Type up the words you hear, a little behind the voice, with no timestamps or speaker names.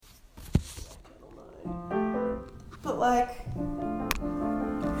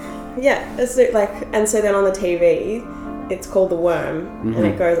Yeah, it's like, and so then on the TV, it's called The Worm, and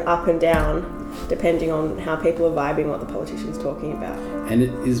it goes up and down depending on how people are vibing, what the politician's talking about. And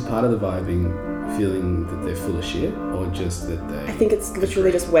it is part of the vibing feeling that they're full of shit, or just that they... I think it's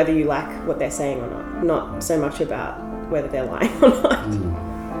literally just whether you like what they're saying or not so much about whether they're lying or not.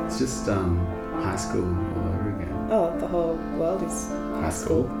 It's just high school all over again. Oh, the whole world is High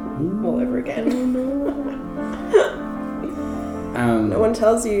school. all over again. No one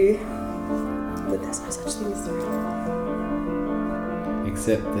tells you that there's no such thing as the real world.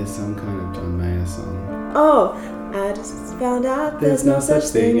 Except there's some kind of John Mayer song. Oh, I just found out there's no such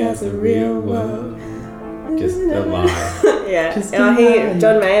thing as a real world. Just a lie. Yeah. Just John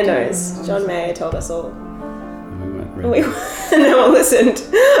Mayer knows. John Mayer told us all. And we went We no one listened.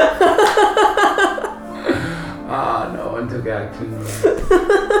 no one took action.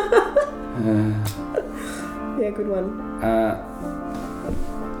 Yeah, good one.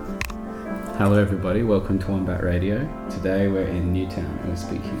 Hello everybody, welcome to Wombat Radio. Today we're in Newtown and we're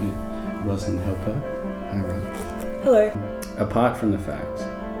speaking with Rosalind Helper. Hi Ros. Hello. Apart from the fact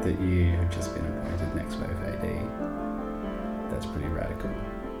that you have just been appointed Next Wave AD, that's pretty radical.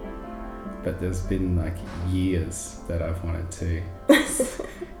 But there's been like years that I've wanted to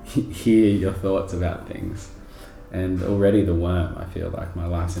hear your thoughts about things. And already The Worm, I feel like my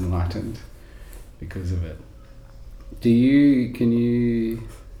life's enlightened because of it. Can you...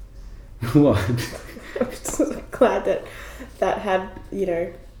 What? I'm just glad that had,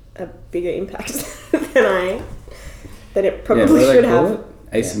 a bigger impact than it probably should have.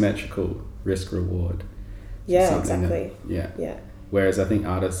 Asymmetrical risk reward. Yeah, exactly. Yeah. Whereas I think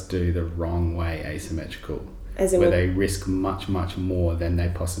artists do the wrong way asymmetrical, As in where they risk much, much more than they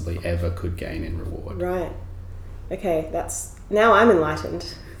possibly ever could gain in reward. Right. Okay, now I'm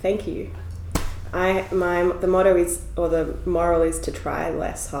enlightened. Thank you. The motto is, or the moral is to try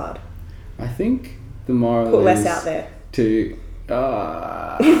less hard. I think the moral Put is less out there.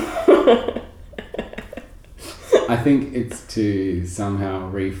 I think it's to somehow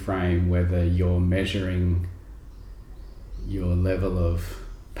reframe whether you're measuring your level of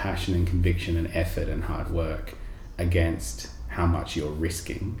passion and conviction and effort and hard work against how much you're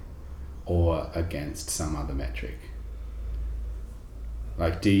risking or against some other metric.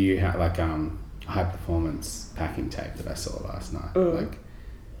 Like, do you have high performance packing tape that I saw last night? Like,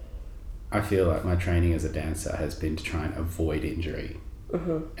 I feel like my training as a dancer has been to try and avoid injury.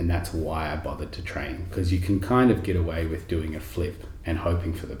 And that's why I bothered to train, because you can kind of get away with doing a flip and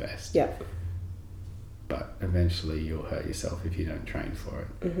hoping for the best. Yeah. But eventually you'll hurt yourself if you don't train for it.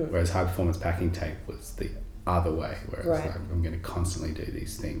 Whereas high performance packing tape was the other way, where it's like, I'm going to constantly do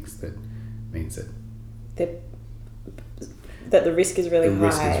these things that means that the risk is really high. The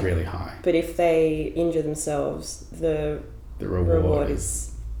risk is really high. But if they injure themselves, the reward is...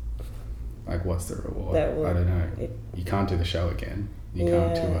 Like, what's the reward? I don't know. You can't do the show again. You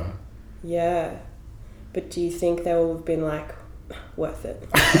can't tour. Yeah. But do you think they will have been like, worth it?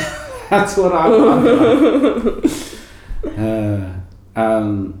 That's what I wonder.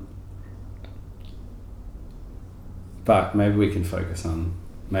 But maybe we can focus on,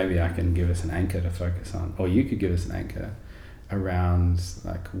 maybe I can give us an anchor to focus on, or you could give us an anchor around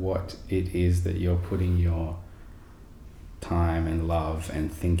like what it is that you're putting your time and love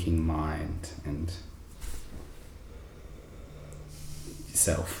and thinking mind and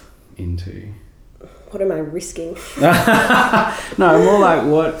self into. What am I risking? No, more like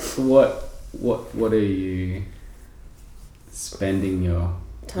what are you spending your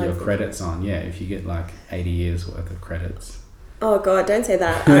credits on? Yeah, if you get like 80 years worth of credits. Oh God, don't say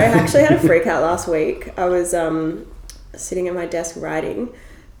that. I actually had a freak out last week. I was sitting at my desk writing,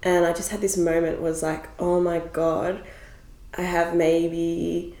 and I just had this moment, was like, oh my God, I have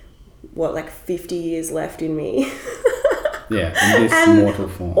maybe 50 years left in me. Yeah, in this mortal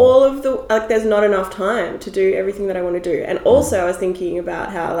form. All of there's not enough time to do everything that I want to do. And also I was thinking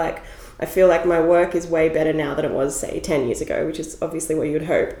about how I feel like my work is way better now than it was, say, 10 years ago, which is obviously what you would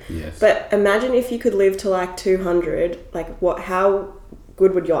hope. Yes. But imagine if you could live to 200, how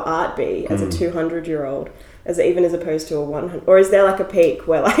good would your art be as a 200-year-old, even as opposed to a 100? Or is there a peak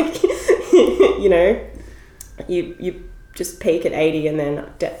where you just peak at 80 and then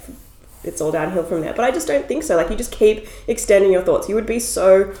it's all downhill from there? But I just don't think so. You just keep extending your thoughts. You would be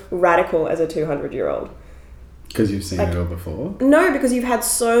so radical as a 200-year-old. Because you've seen it all before? No, because you've had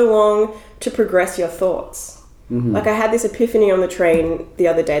so long to progress your thoughts. I had this epiphany on the train the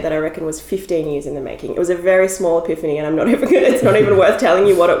other day that I reckon was 15 years in the making. It was a very small epiphany, and it's not even worth telling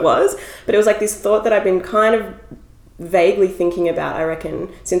you what it was. But it was this thought that I've been kind of vaguely thinking about, I reckon,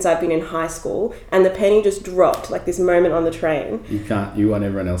 since I've been in high school, and the penny just dropped, like this moment on the train. You want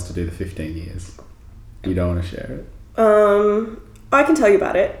everyone else to do the 15 years. You don't want to share it. I can tell you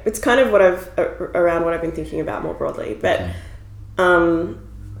about it. It's kind of around what I've been thinking about more broadly. But, Okay.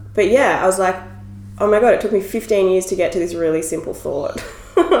 but yeah, I was like, oh my God, it took me 15 years to get to this really simple thought,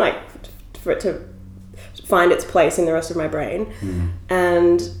 like for it to find its place in the rest of my brain.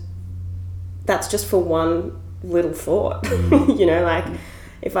 And that's just for one little thought, you know, like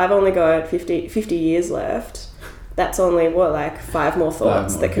if I've only got 50 years left, that's only like 5 more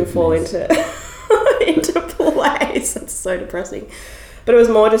thoughts that can fall into place. That's so depressing. But it was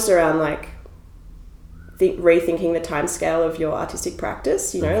more just around like rethinking the time scale of your artistic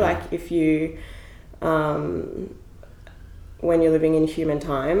practice, you know, like if you when you're living in human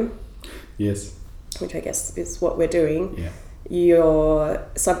time, yes, which I guess is what we're doing, yeah, you're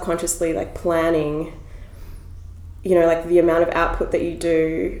subconsciously like planning, you know, like the amount of output that you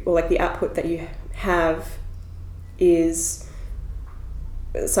do, or like the output that you have is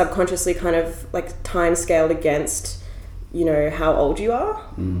subconsciously kind of like time scaled against, you know, how old you are,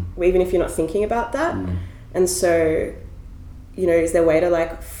 even if you're not thinking about that. And so, you know, is there a way to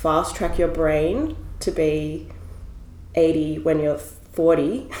like fast track your brain to be 80 when you're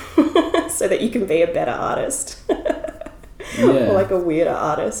 40 so that you can be a better artist? Or like a weirder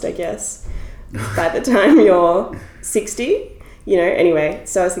artist, I guess, by the time you're 60, you know. Anyway,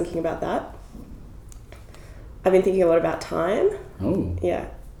 so I was thinking about that. I've been thinking a lot about time. Oh. Yeah.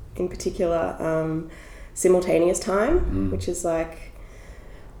 In particular, simultaneous time, which is like,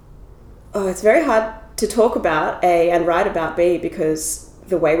 it's very hard to talk about, A, and write about, B, because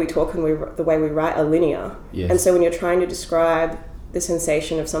the way we talk and the way we write are linear. Yes. And so when you're trying to describe the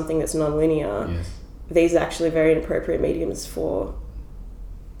sensation of something that's non-linear, Yes. these are actually very inappropriate mediums for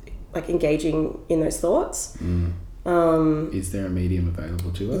like engaging in those thoughts. Is there a medium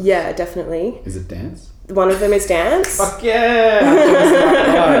available to us? Yeah, definitely. Is it dance? One of them is dance. Fuck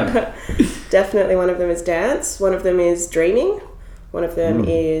yeah! Definitely one of them is dance. One of them is dreaming. One of them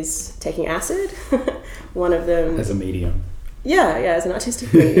is taking acid. One of them... As a medium. Yeah, as an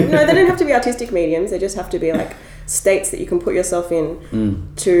artistic medium. No, they don't have to be artistic mediums. They just have to be like states that you can put yourself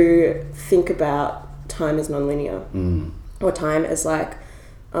in to think about time as non-linear. Or time as like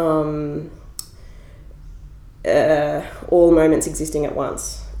all moments existing at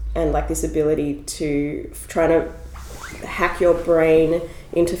once. And like this ability to try to hack your brain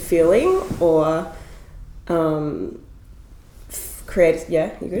into feeling or create,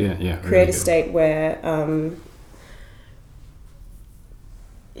 you good? Yeah. Create really a good. state where, I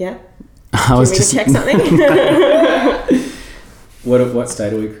was Do you just want me to check something? What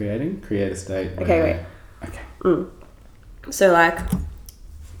state are we creating? Create a state. Okay, where... Okay. So like,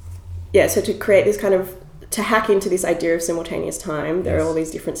 so to create this kind of, to hack into this idea of simultaneous time, there are all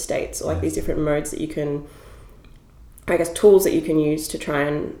these different states, or like these different modes that you can, I guess, tools that you can use to try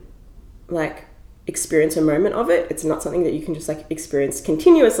and like experience a moment of it. It's not something that you can just like experience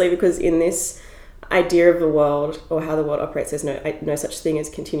continuously, because in this idea of the world or how the world operates, there's no such thing as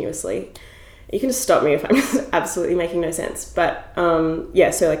continuously. You can just stop me if I'm just absolutely making no sense. But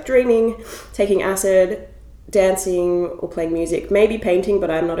so like dreaming, taking acid, dancing or playing music, maybe painting,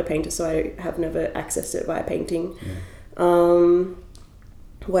 but I'm not a painter, so I have never accessed it via painting.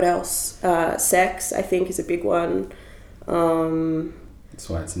 What else? Sex, I think, is a big one. That's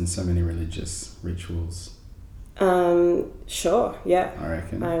why it's in so many religious rituals. Sure, yeah. I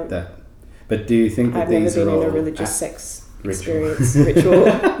reckon But do you think that I've never these been are all in a religious sex ritual. experience ritual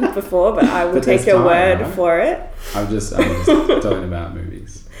before, but I will But take there's your time, word right? for it. I'm just talking about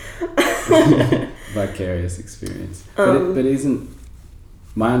movies. Vicarious experience. But isn't...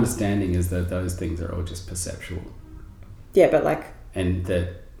 My understanding is that those things are all just perceptual. Yeah, but like And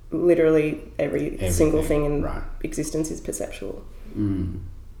that... literally every single thing in right. existence is perceptual. And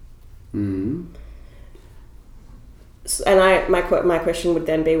my question would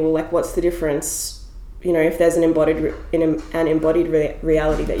then be, well, like, what's the difference? You know, if there's an embodied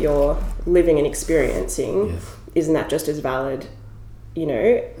reality that you're living and experiencing, isn't that just as valid, you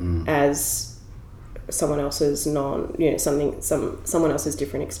know, as someone else's someone else's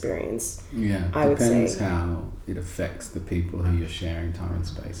different experience? Yeah, I would say. depends how it affects the people who you're sharing time and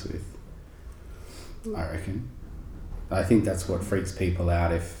space with, I reckon. I think that's what freaks people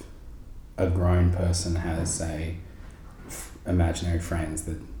out if a grown person has, say, imaginary friends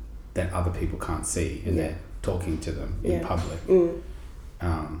that other people can't see and they're talking to them in public.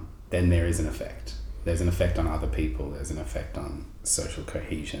 Then there is an effect. There's an effect on other people. There's an effect on social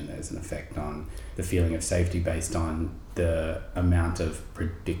cohesion. There's an effect on the feeling of safety based on the amount of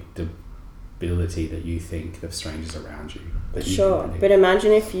ability that you think of strangers around you. That you Sure, can but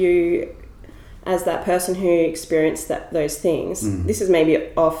imagine if you, as that person who experienced those things, this is maybe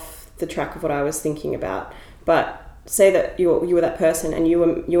off the track of what I was thinking about, but say that you were that person and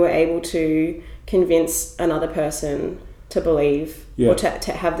you were able to convince another person to believe or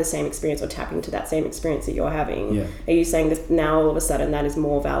to have the same experience or tap into that same experience that you're having. Yeah. Are you saying that now all of a sudden that is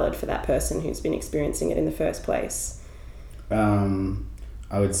more valid for that person who's been experiencing it in the first place?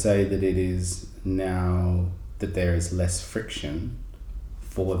 I would say that it is now that there is less friction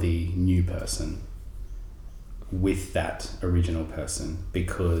for the new person with that original person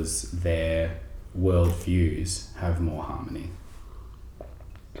because their worldviews have more harmony.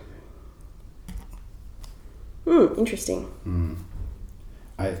 Interesting.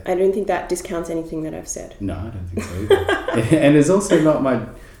 I don't think that discounts anything that I've said. No, I don't think so either. And it's also not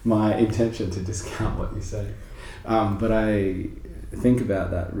my intention to discount what you say. But I think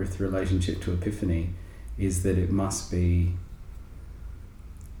about that with relationship to epiphany is that it must be,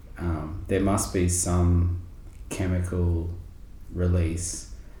 there must be some chemical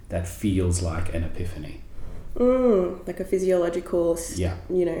release that feels like an epiphany. Like a physiological, Yeah.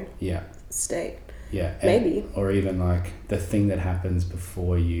 state. Yeah. Maybe. Or even like the thing that happens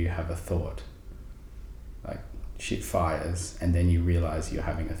before you have a thought. Like shit fires and then you realize you're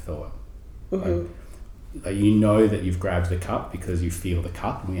having a thought. Like you know that you've grabbed the cup because you feel the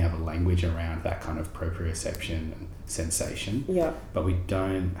cup and we have a language around that kind of proprioception and sensation. Yeah. But we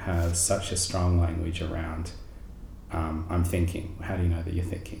don't have such a strong language around I'm thinking. How do you know that you're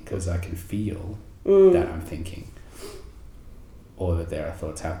thinking? Because I can feel that I'm thinking. Or that there are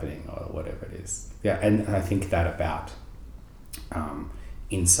thoughts happening or whatever it is. Yeah, and I think that about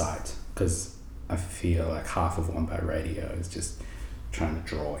insight, because I feel like half of Wombo Radio is just trying to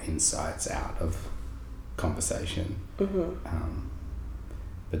draw insights out of conversation.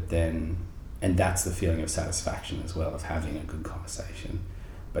 But then, and that's the feeling of satisfaction as well, of having a good conversation.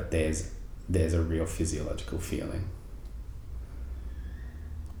 But there's a real physiological feeling.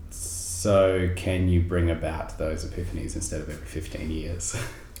 So can you bring about those epiphanies instead of every 15 years?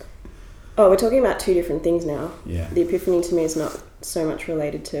 Oh, we're talking about two different things now. Yeah. The epiphany to me is not so much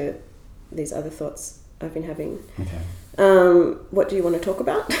related to these other thoughts I've been having. Okay. What do you want to talk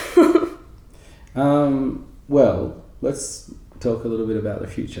about? Well, let's talk a little bit about the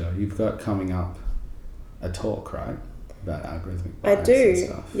future. You've got coming up a talk, right? About algorithmic bias I do, and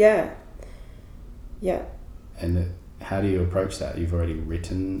stuff. yeah. And how do you approach that? You've already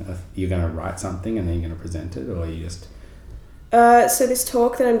written, you're going to write something and then you're going to present it, or you just... So this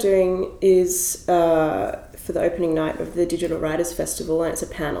talk that I'm doing is for the opening night of the Digital Writers Festival, and it's a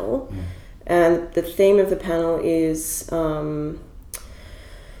panel. Yeah. And the theme of the panel is...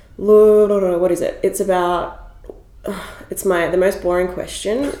 what is it? It's about... it's the most boring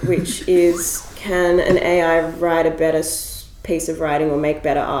question, which is, can an AI write a better piece of writing or make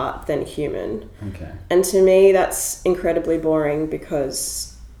better art than a human? Okay. And to me, that's incredibly boring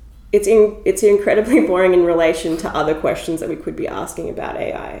because it's incredibly boring in relation to other questions that we could be asking about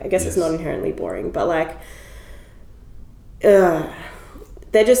AI. I guess it's not inherently boring, but like, they're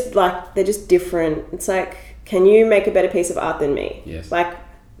just different. It's like, can you make a better piece of art than me? Yes. Like,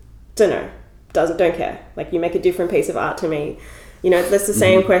 don't know. Don't care. Like, you make a different piece of art to me. That's the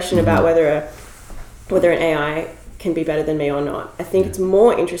same question about whether an AI can be better than me or not. I think it's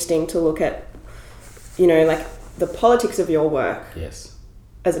more interesting to look at, like the politics of your work. Yes.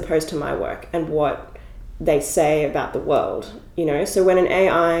 As opposed to my work and what they say about the world, So when an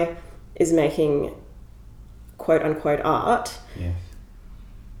AI is making quote unquote art,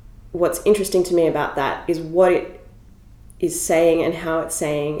 what's interesting to me about that is what it is saying and how it's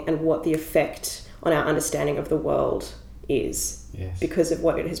saying and what the effect on our understanding of the world is because of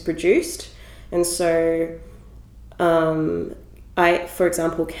what it has produced. And so for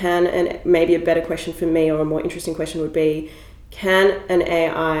example, maybe a better question for me, or a more interesting question would be, can an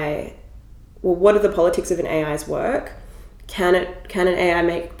AI, what are the politics of an AI's work? Can an AI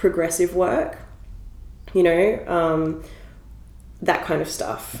make progressive work? That kind of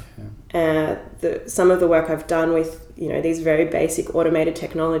stuff. Some of the work I've done with, these very basic automated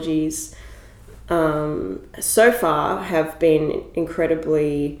technologies so far have been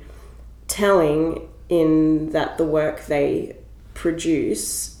incredibly telling in that the work they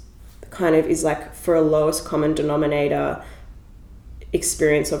produce kind of is like for a lowest common denominator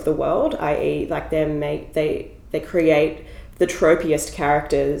experience of the world, i.e. like they create the tropiest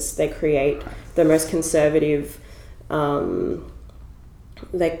characters, they create the most conservative kind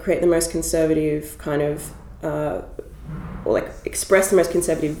of or like express the most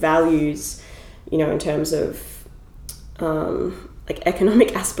conservative values, in terms of like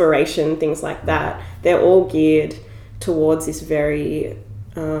economic aspiration, things like that, they're all geared towards this very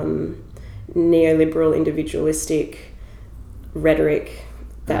neoliberal, individualistic rhetoric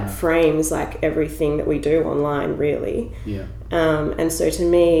that frames like everything that we do online, really. Yeah. And so to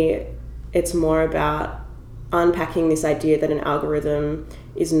me, it's more about unpacking this idea that an algorithm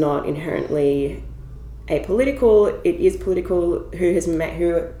is not inherently apolitical. It is political.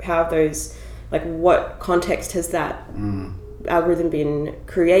 How have those, like, what context has that algorithm been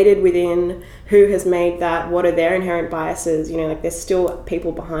created within? Who has made that? What are their inherent biases? You know, like, there's still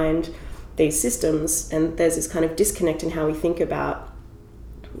people behind these systems, and there's this kind of disconnect in how we think about,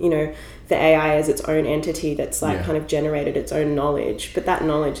 you know, the AI as its own entity that's like kind of generated its own knowledge, but that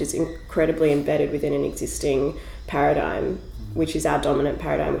knowledge is incredibly embedded within an existing paradigm, which is our dominant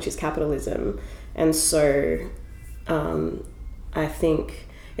paradigm, which is capitalism. And so I think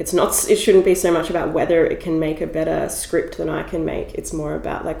it shouldn't be so much about whether it can make a better script than I can make. It's more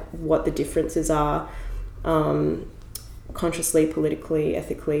about like what the differences are, consciously, politically,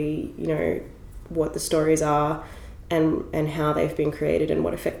 ethically, you know, what the stories are, and how they've been created and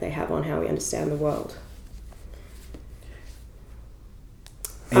what effect they have on how we understand the world.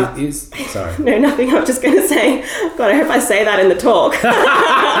 Sorry. No, nothing. I'm just going to say, God, I hope I say that in the talk.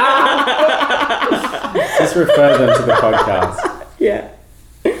 Just refer them to the podcast. Yeah.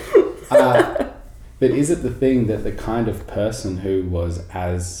 But is it the thing that the kind of person who was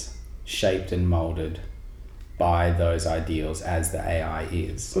as shaped and molded by those ideals as the AI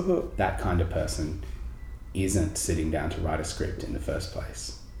is, that kind of person isn't sitting down to write a script in the first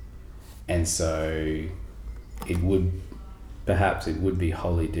place? And so it would be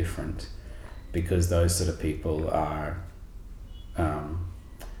wholly different, because those sort of people are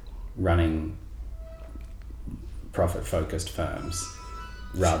running profit-focused firms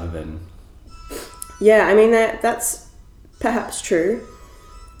rather than... Yeah, I mean, that's perhaps true.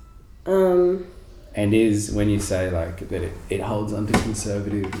 And is, when you say like that it holds onto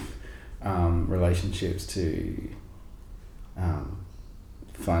conservative relationships to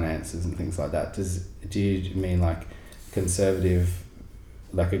finances and things like that, do you mean like conservative,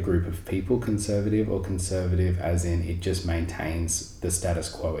 like a group of people conservative, or conservative as in it just maintains the status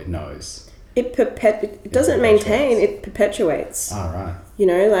quo it knows? It doesn't maintain, it perpetuates. Oh, right. You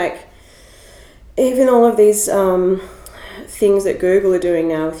know, like, even all of these things that Google are doing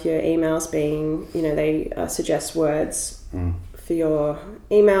now with your emails being, you know, they suggest words for your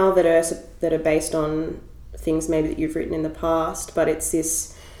email that are based on things maybe that you've written in the past, but it's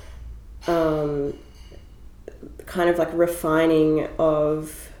this kind of like refining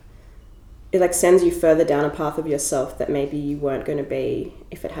of, it like sends you further down a path of yourself that maybe you weren't going to be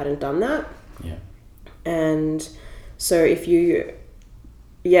if it hadn't done that. Yeah. And so if you,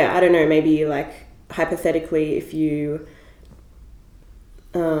 I don't know, maybe like hypothetically, if you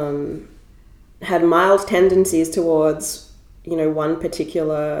had mild tendencies towards, you know, one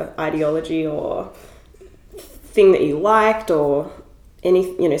particular ideology or thing that you liked, or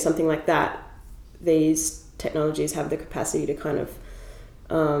any, you know, something like that, these technologies have the capacity to kind of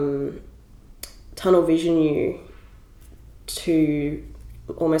tunnel vision you to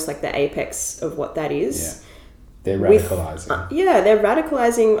almost like the apex of what that is. Yeah. They're radicalizing. They're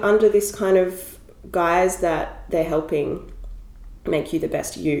radicalizing under this kind of guise that they're helping make you the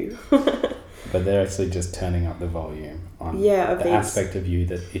best you. But they're actually just turning up the volume on the aspect of you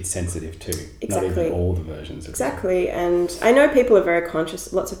that it's sensitive to. Exactly. Not even all the versions of Exactly. You. And I know people are very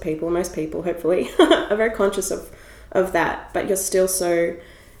conscious, lots of people, most people hopefully, are very conscious of that, but you're still so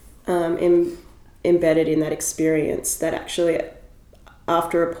embedded in that experience that actually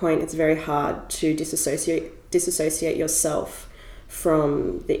after a point it's very hard to disassociate yourself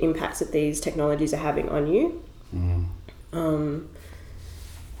from the impacts that these technologies are having on you.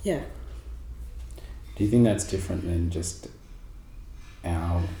 Yeah. Do you think that's different than just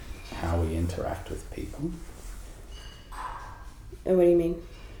how we interact with people? And what do you mean?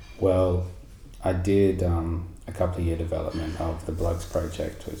 Well, I did a couple of year development of the Blugs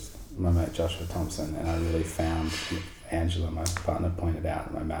project with my mate Joshua Thompson, and I really found Angela, my partner, pointed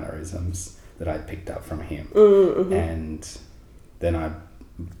out my mannerisms that I'd picked up from him. Mm-hmm. And then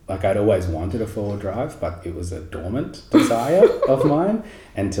I'd always wanted a four-wheel drive, but it was a dormant desire of mine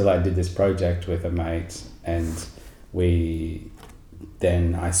until I did this project with a mate, and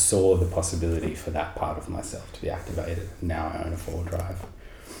I saw the possibility for that part of myself to be activated. Now I own a four-wheel drive.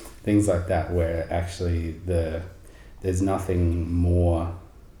 Things like that, where actually there's nothing more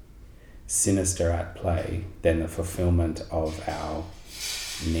sinister at play than the fulfillment of our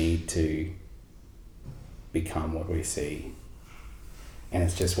need to become what we see. And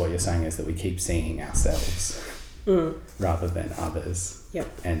it's just what you're saying is that we keep seeing ourselves rather than others. Yep.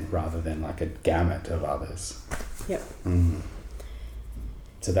 And rather than like a gamut of others. Yep.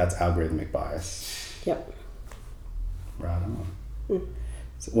 So that's algorithmic bias. Yep. Right on.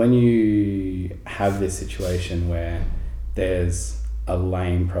 So when you have this situation where there's a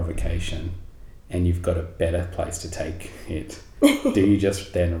lame provocation and you've got a better place to take it, do you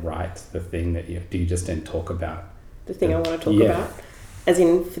just then write the thing do you just then talk about the thing I want to talk about? As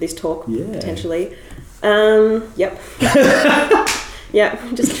in for this talk, potentially. Yep.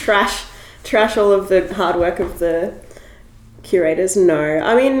 Yeah, just trash all of the hard work of the curators. No,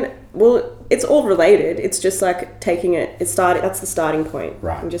 I mean, well, it's all related. It's just like taking it. That's the starting point.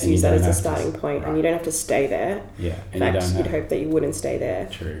 Right. And just use that as a starting point, and you don't have to stay there. Yeah. In fact, you'd hope that you wouldn't stay there.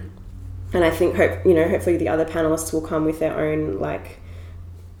 True. And I think hopefully the other panelists will come with their own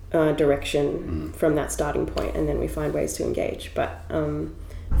direction from that starting point, and then we find ways to engage. But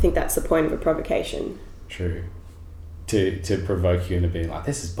I think that's the point of a provocation. True. To provoke you into being like,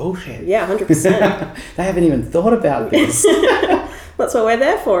 this is bullshit. Yeah, 100%. They haven't even thought about this. That's what we're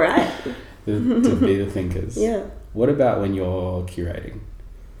there for, right? To be the thinkers. Yeah. What about when you're curating?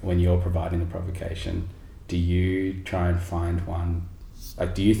 When you're providing the provocation, do you try and find one?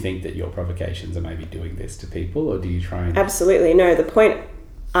 Like, do you think that your provocations are maybe doing this to people, or do you try and... Absolutely. No, the point,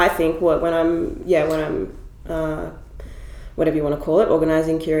 I think, when I'm whatever you want to call it,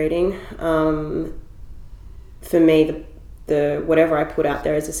 organising, curating, for me, the whatever I put out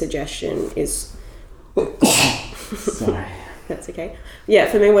there as a suggestion is... Sorry. That's okay. Yeah,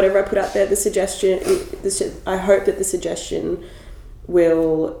 for me, whatever I put out there, the suggestion, I hope that the suggestion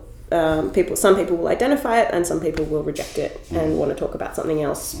will... some people will identify it and some people will reject it and want to talk about something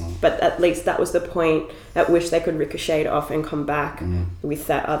else. But at least that was the point at which they could ricochet it off and come back with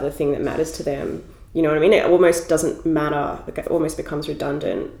that other thing that matters to them. You know what I mean? It almost doesn't matter. Like, it almost becomes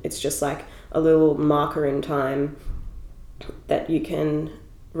redundant. It's just like a little marker in time that you can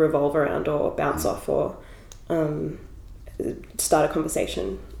revolve around or bounce off or start a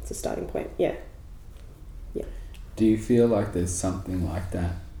conversation. It's a starting point. Yeah. Do you feel like there's something like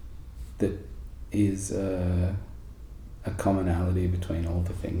that is a commonality between all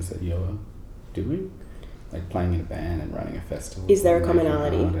the things that you're doing? Like playing in a band and running a festival. Is there a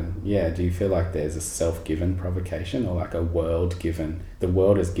commonality? Do you feel like there's a self-given provocation or like the world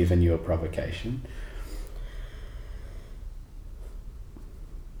has given you a provocation?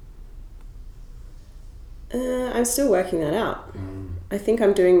 I'm still working that out. I think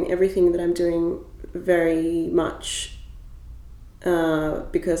I'm doing everything that I'm doing very much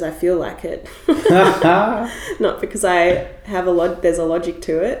because I feel like it. Not because I have there's a logic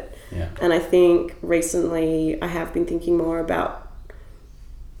to it. Yeah. And I think recently I have been thinking more about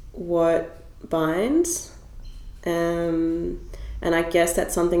what binds. And I guess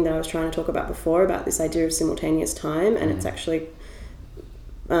that's something that I was trying to talk about before, about this idea of simultaneous time. And it's actually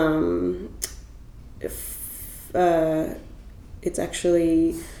it's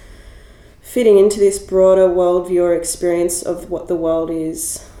actually fitting into this broader worldview or experience of what the world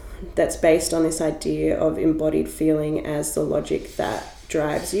is, that's based on this idea of embodied feeling as the logic that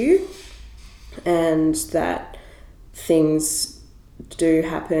drives you, and that things do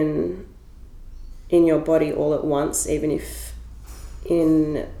happen in your body all at once, even if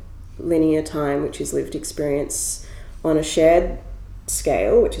in linear time, which is lived experience on a shared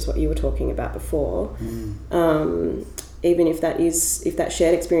scale, which is what you were talking about before. Even if that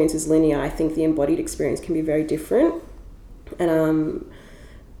shared experience is linear, I think the embodied experience can be very different. And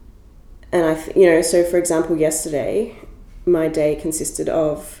so for example, yesterday, my day consisted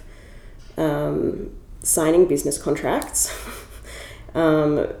of signing business contracts,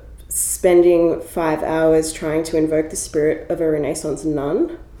 spending 5 hours trying to invoke the spirit of a Renaissance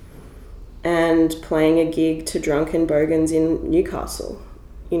nun, and playing a gig to drunken bogans in Newcastle.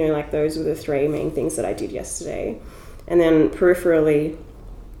 Those were the three main things that I did yesterday. And then peripherally,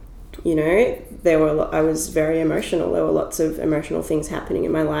 I was very emotional. There were lots of emotional things happening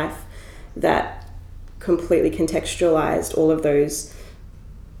in my life that completely contextualized all of those,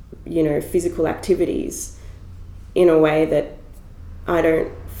 physical activities in a way that I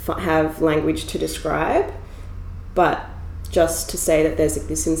don't have language to describe, but just to say that there's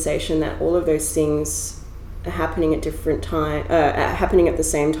this sensation that all of those things are happening at different time, happening at the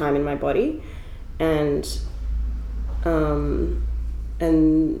same time in my body, and even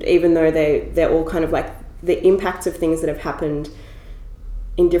though they're all kind of like the impacts of things that have happened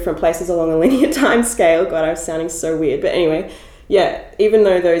in different places along a linear time scale. God, I was sounding so weird, but anyway, yeah. Even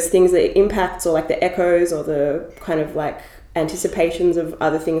though those things, the impacts or like the echoes or the kind of like anticipations of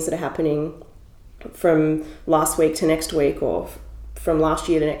other things that are happening from last week to next week or from last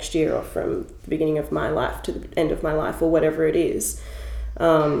year to next year, or from the beginning of my life to the end of my life, or whatever it is,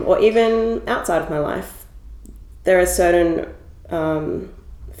 or even outside of my life, there are certain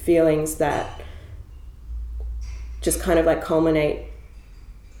feelings that just kind of like culminate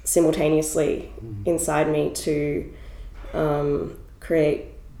simultaneously inside me to create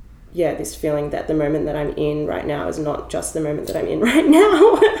this feeling that the moment that I'm in right now is not just the moment that I'm in right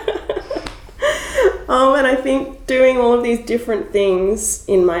now. And I think doing all of these different things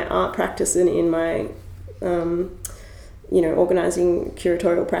in my art practice and in my organizing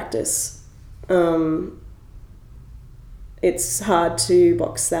curatorial practice, it's hard to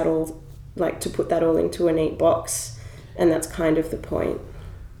box that all, like to put that all into a neat box, and that's kind of the point.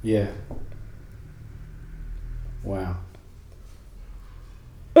 Yeah. Wow.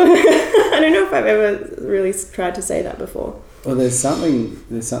 I don't know if I've ever really tried to say that before. Well, there's something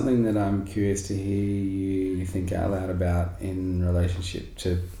that I'm curious to hear you think out loud about in relationship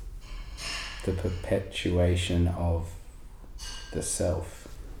to the perpetuation of the self.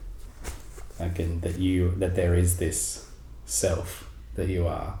 Like, that there is this self that you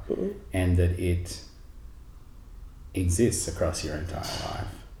are, and that it exists across your entire life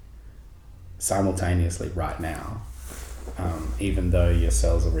simultaneously right now, even though your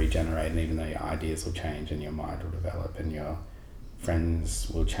cells will regenerate, and even though your ideas will change, and your mind will develop, and your friends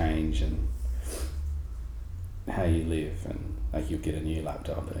will change, and how you live, and like you'll get a new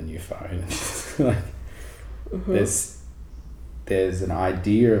laptop and a new phone, and like there's an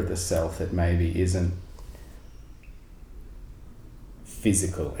idea of the self that maybe isn't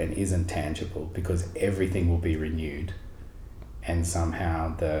physical and isn't tangible, because everything will be renewed, and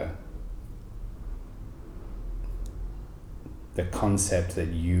somehow the concept that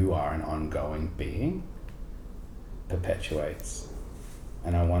you are an ongoing being perpetuates.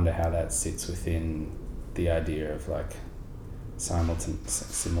 And I wonder how that sits within the idea of like simultaneous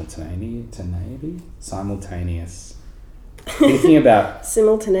thinking about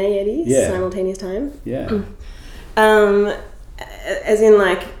simultaneity, yeah. Simultaneous time. Yeah. As in,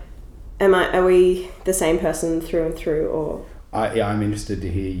 like, are we the same person through and through, or? I'm interested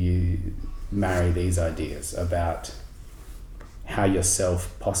to hear you marry these ideas about how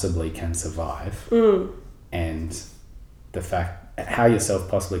yourself possibly can survive, and the fact how yourself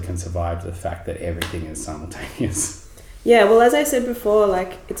possibly can survive the fact that everything is simultaneous. Yeah, well, as I said before,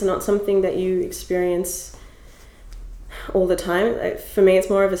 like, it's not something that you experience all the time. Like, for me, it's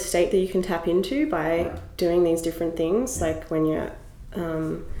more of a state that you can tap into by doing these different things, like when you're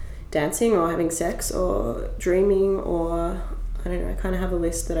dancing or having sex or dreaming, or I don't know, I kind of have a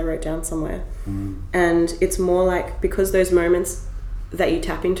list that I wrote down somewhere. And it's more like, because those moments that you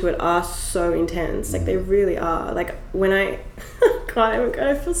tap into it are so intense, like they really are. Like when God,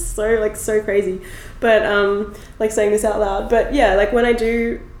 I feel so crazy, but like saying this out loud, but yeah, like when I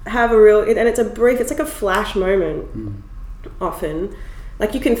do have and it's like a flash moment often.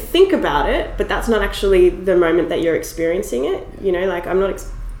 Like, you can think about it, but that's not actually the moment that you're experiencing it. You know, like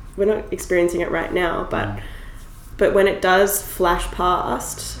we're not experiencing it right now, but when it does flash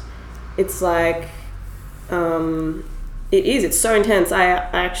past, it's like, it's so intense. I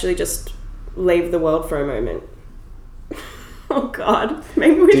actually just leave the world for a moment. Oh God,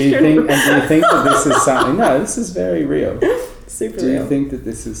 maybe we shouldn't. Do you think that this is something? No, this is very real. Super real. Do you think that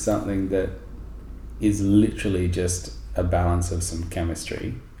this is something that is literally just a balance of some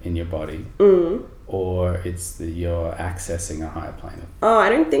chemistry in your body, or it's you're accessing a higher plane? I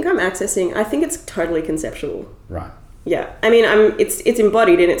don't think I'm accessing. I think it's totally conceptual. Right. Yeah, I mean, it's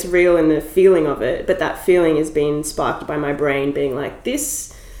embodied and it's real in the feeling of it, but that feeling is being sparked by my brain being like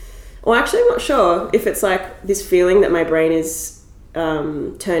this. Or actually, I'm not sure if it's like this feeling that my brain is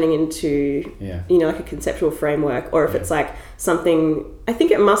turning into, like a conceptual framework, or if it's like something. I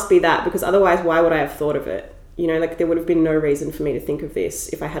think it must be that, because otherwise, why would I have thought of it? You know, like there would have been no reason for me to think of this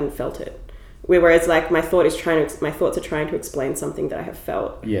if I hadn't felt it. Whereas, like, my thoughts are trying to explain something that I have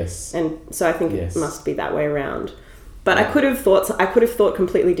felt. Yes. And so I think it must be that way around. But I could have thought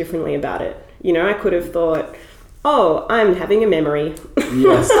completely differently about it. You know, I could have thought, oh, I'm having a memory.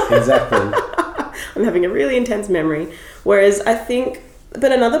 Yes, exactly. I'm having a really intense memory. Whereas I think,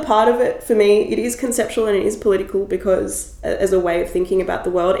 but another part of it for me, it is conceptual and it is political, because as a way of thinking about the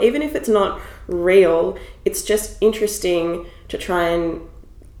world, even if it's not real, it's just interesting to try and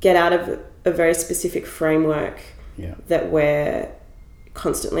get out of a very specific framework that we're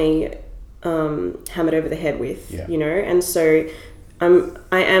constantly hammered over the head with, you know? And so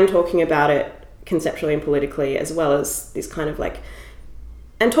I am talking about it conceptually and politically, as well as this kind of like,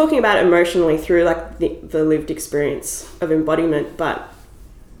 and talking about it emotionally through like the lived experience of embodiment. But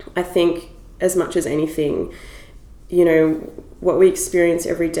I think as much as anything, you know, what we experience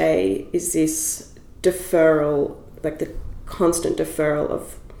every day is this deferral, like the constant deferral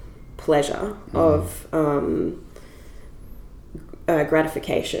of pleasure, of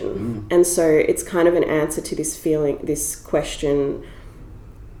gratification. And so it's kind of an answer to this feeling, this question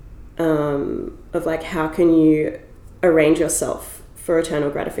of like, how can you arrange yourself for eternal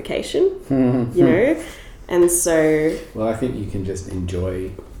gratification, you know? And so... Well, I think you can just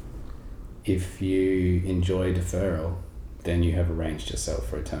enjoy... If you enjoy deferral, then you have arranged yourself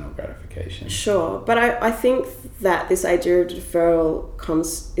for eternal gratification. Sure. But I think that this idea of deferral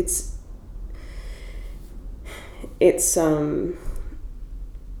comes... It's a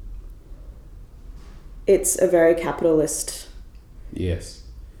very capitalist... Yes.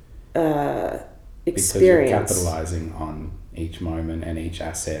 Experience. Because you're capitalizing on each moment and each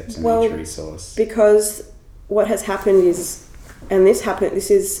asset and each resource. Because what has happened is, and I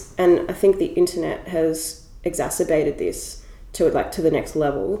think the internet has exacerbated this to the next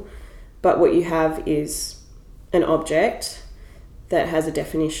level, but what you have is an object that has a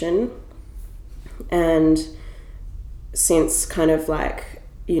definition, and since kind of like,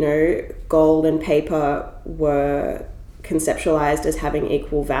 you know, gold and paper were conceptualized as having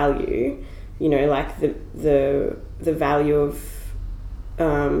equal value, you know, like the value of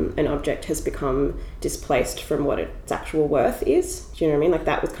an object has become displaced from what its actual worth is. Do you know what I mean? Like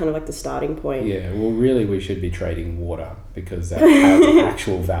that was kind of like the starting point. Yeah, well really we should be trading water because that has an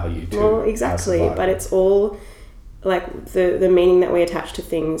actual value to well, exactly, but it's all like the meaning that we attach to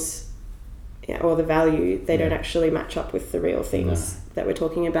things, or the value, they don't actually match up with the real things that we're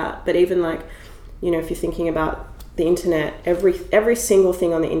talking about. But even like, you know, if you're thinking about the internet, every single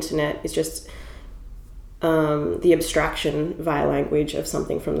thing on the internet is just the abstraction via language of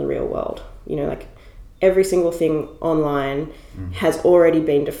something from the real world. You know, like every single thing online has already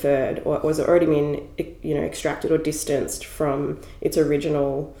been deferred or was already been, you know, extracted or distanced from its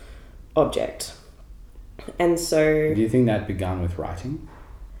original object. And so... Do you think that began with writing?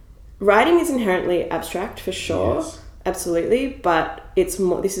 Writing is inherently abstract for sure. Yes. Absolutely. But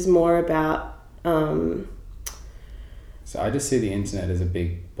this is more about... So I just see the internet as a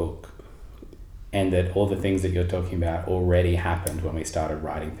big book, and that all the things that you're talking about already happened when we started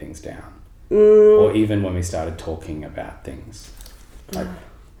writing things down, or even when we started talking about things. Like,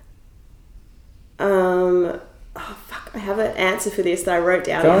 oh fuck! I have an answer for this that I wrote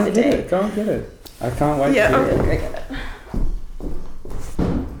down the other day. Go and get it. I can't wait. Yeah, to I'm hear gonna it. go get it.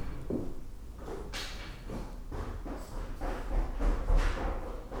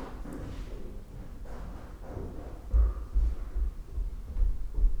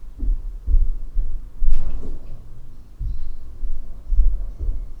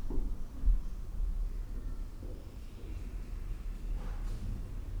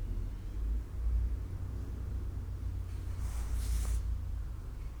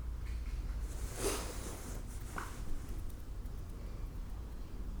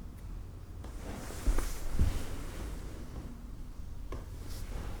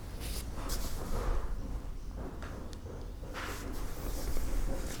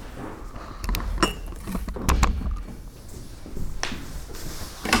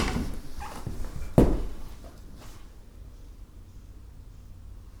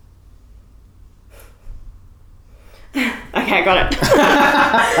 Okay, I got it.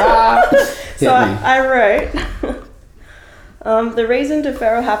 So I wrote, the reason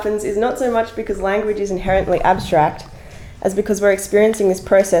deferral happens is not so much because language is inherently abstract as because we're experiencing this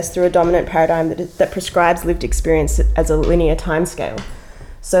process through a dominant paradigm that prescribes lived experience as a linear timescale.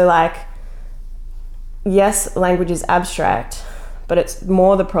 So like, yes, language is abstract, but it's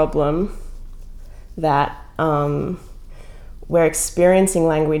more the problem that we're experiencing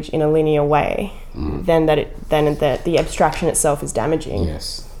language in a linear way than that the abstraction itself is damaging.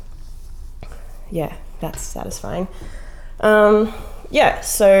 Yes. Yeah, that's satisfying. So...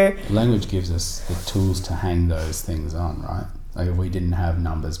 Language gives us the tools to hang those things on, right? Like if we didn't have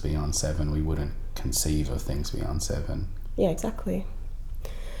numbers beyond 7, we wouldn't conceive of things beyond 7. Yeah, exactly.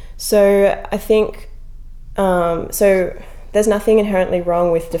 So I think... so there's nothing inherently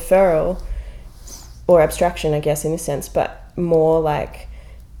wrong with deferral or abstraction, I guess, in this sense, but more like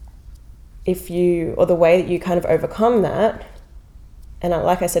the way that you kind of overcome that, and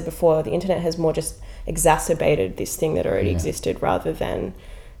like I said before, the internet has more just exacerbated this thing that already existed rather than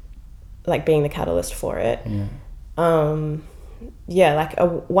like being the catalyst for it. One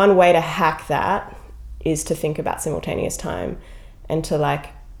way to hack that is to think about simultaneous time and to like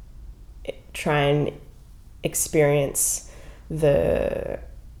try and experience the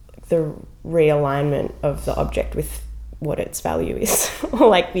realignment of the object with what its value is, or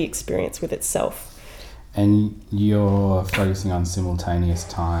like the experience with itself. And you're focusing on simultaneous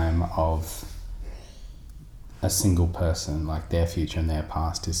time of a single person, like their future and their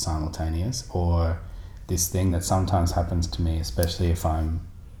past is simultaneous, or this thing that sometimes happens to me, especially if I'm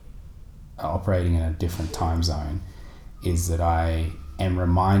operating in a different time zone, is that I am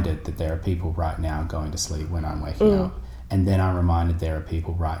reminded that there are people right now going to sleep when I'm waking up. And then I'm reminded there are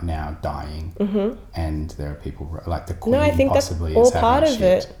people right now dying, and there are people like the Queen. No, I think that's possibly all is having part of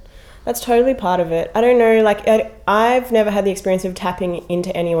shit. it. That's totally part of it. I don't know, like I've never had the experience of tapping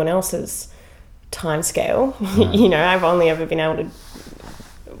into anyone else's time scale. You know, I've only ever been able to,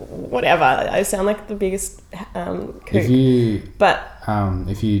 whatever. I sound like the biggest kook. If you But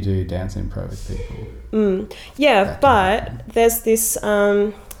if you do dance improv with people, yeah, but there's this,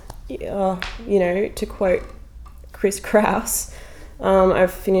 you know, to quote Chris Kraus,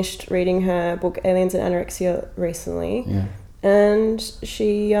 I've finished reading her book Aliens and Anorexia recently. yeah, And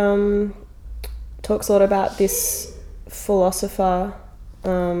she talks a lot about this philosopher,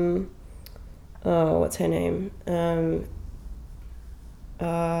 what's her name? Let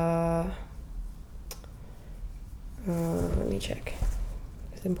me check.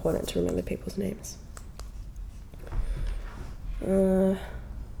 It's important to remember people's names.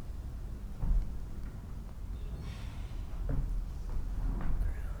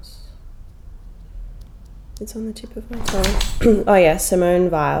 It's on the tip of my tongue. Oh yeah, Simone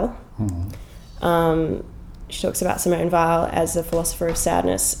Weil. She talks about Simone Weil as a philosopher of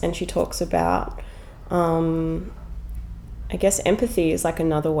sadness, and she talks about, I guess, empathy is like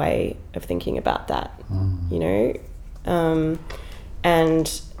another way of thinking about that, you know,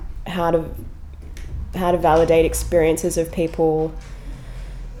 and how to validate experiences of people.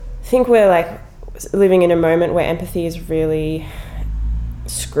 I think we're like living in a moment where empathy is really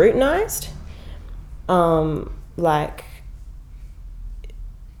scrutinized.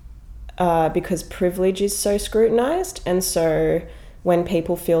 Because privilege is so scrutinized, and so when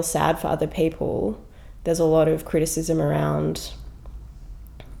people feel sad for other people, there's a lot of criticism around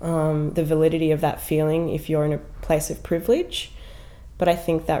the validity of that feeling if you're in a place of privilege. But I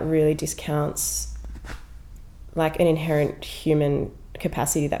think that really discounts like an inherent human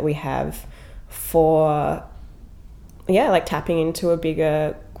capacity that we have for, like tapping into a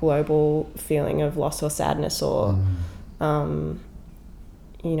bigger global feeling of loss or sadness or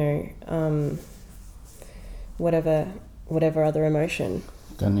whatever other emotion.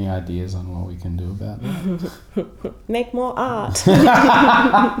 got any ideas on what we can do about that? Make more art.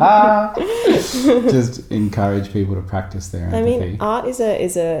 Just encourage people to practice their empathy. I mean, art is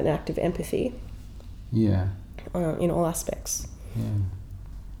an act of empathy. Yeah. In all aspects.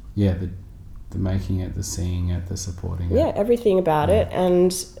 Yeah. The making it, the seeing it, the supporting it. Yeah, everything about it.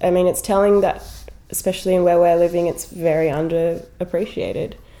 And I mean, it's telling that, especially in where we're living, it's very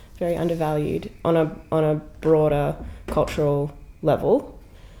underappreciated, very undervalued on a broader cultural level.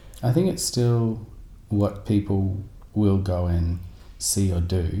 I think it's still what people will go and see or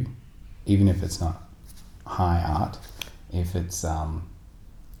do, even if it's not high art. If it's a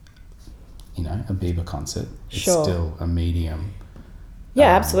Bieber concert, it's still a medium.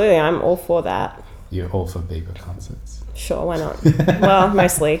 Yeah, absolutely. I'm all for that. You're all for Bieber concerts? Sure, why not? Well,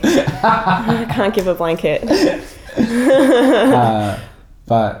 mostly. I can't give a blanket.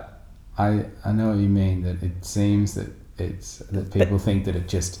 But I know what you mean, that it seems that people think that it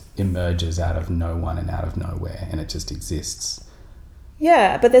just emerges out of no one and out of nowhere, and it just exists.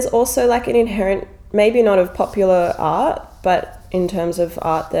 Yeah, but there's also like an inherent, maybe not of popular art, but in terms of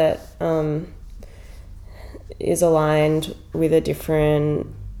art that is aligned with a different,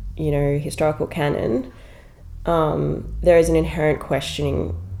 historical canon, there is an inherent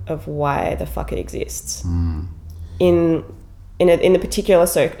questioning of why the fuck it exists in the particular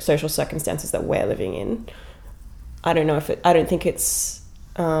social circumstances that we're living in. I don't think it's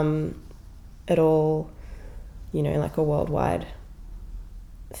at all, like a worldwide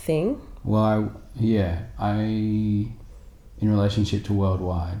thing. Well, in relationship to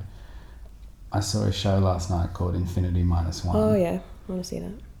worldwide, I saw a show last night called Infinity Minus One. Oh yeah, I want to see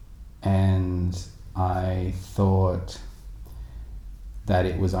that. And I thought that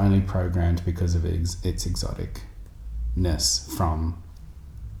it was only programmed because of its exoticness from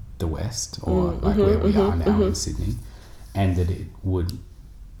the West, or where we are now in Sydney, and that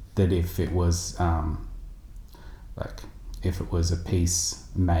if it was if it was a piece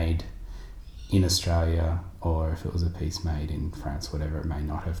made in Australia, or if it was a piece made in France, whatever, it may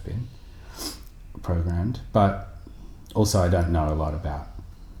not have been programmed. But also, I don't know a lot about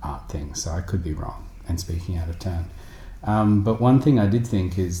art things, so I could be wrong and speaking out of turn. But one thing I did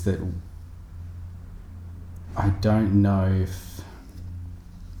think is that I don't know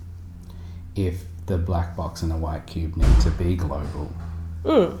if the black box and the white cube need to be global.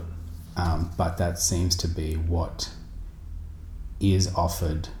 But that seems to be what is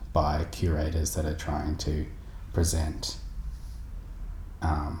offered by curators that are trying to present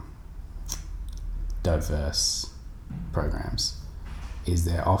diverse programs, is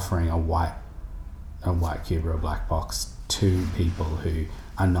they're offering a white cube or a black box to people who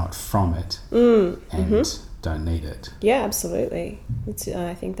are not from it and don't need it. Yeah, absolutely.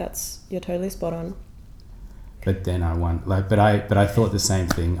 I think you're totally spot on. But then I want but I thought the same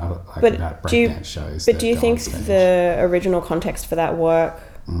thing about breakdance shows. But do you think the original context for that work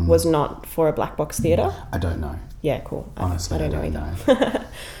was not for a black box theatre? I don't know. Yeah, cool. Honestly, I don't know.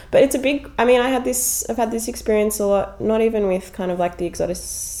 But it's a big. I mean, I've had this experience a lot. Not even with kind of like the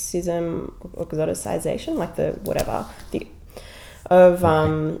exoticism or exoticization, like of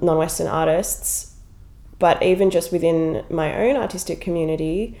non-Western artists, but even just within my own artistic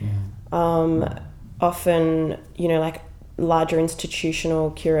community. Often, like larger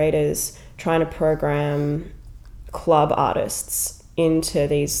institutional curators trying to program club artists into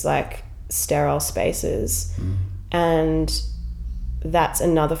these like sterile spaces. And that's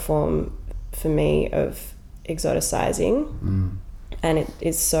another form for me of exoticizing. And it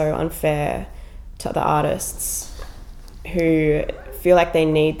is so unfair to the artists who feel like they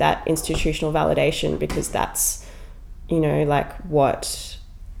need that institutional validation because that's, like what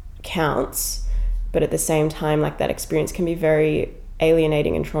counts. But at the same time, like that experience can be very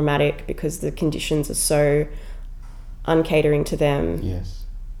alienating and traumatic because the conditions are so uncatering to them. Yes.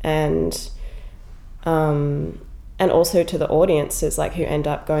 And also to the audiences, like who end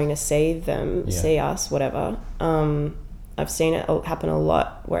up going to see them, see us, whatever. I've seen it happen a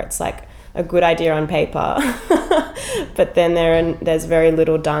lot where it's like a good idea on paper, but then there's very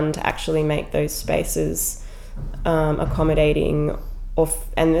little done to actually make those spaces accommodating,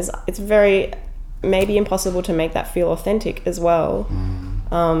 and it's very maybe impossible to make that feel authentic as well,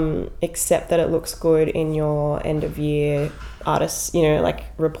 except that it looks good in your end of year artists, like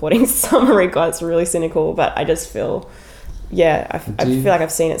reporting summary. God, it's really cynical, but I just feel, I feel like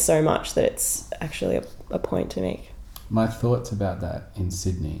I've seen it so much that it's actually a point to make. My thoughts about that in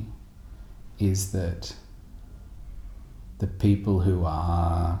Sydney is that the people who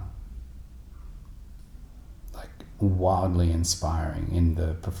are like wildly inspiring in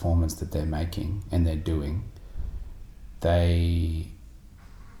the performance that they're making and they're doing, they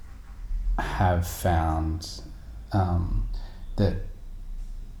have found that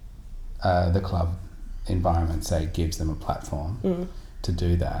the club environment, say, gives them a platform to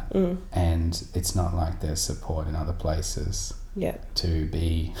do that, and it's not like there's support in other places to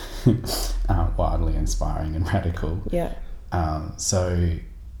be wildly inspiring and radical. So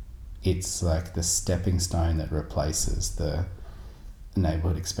it's like the stepping stone that replaces the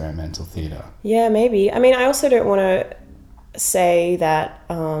neighbourhood experimental theatre. Yeah, maybe. I mean, I also don't want to say that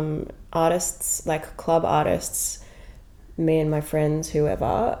artists, like club artists, me and my friends,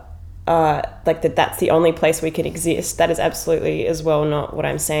 whoever, like that's the only place we could exist. That is absolutely as well not what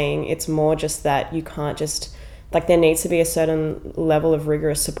I'm saying. It's more just that you can't just, like, there needs to be a certain level of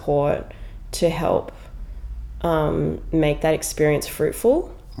rigorous support to help make that experience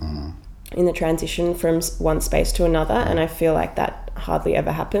fruitful in the transition from one space to another. And I feel like that hardly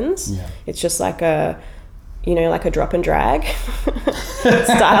ever happens. It's just like a drop and drag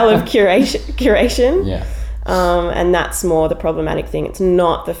style of curation. And that's more the problematic thing. It's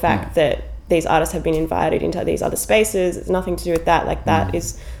not the fact that these artists have been invited into these other spaces. It's nothing to do with that. Like that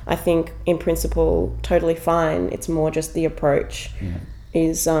is, I think, in principle, totally fine. It's more just the approach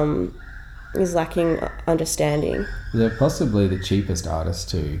is lacking understanding. They're possibly the cheapest artists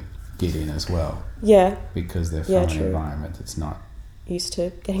to get in as well. Because they're from an environment that's not used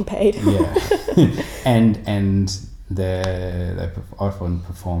to getting paid. And they often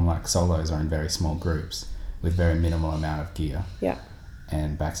perform like solos or in very small groups with very minimal amount of gear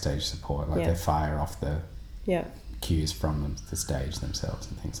and backstage support. Like they fire off the cues from the stage themselves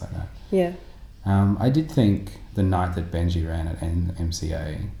and things like that. I did think the night that Benji ran at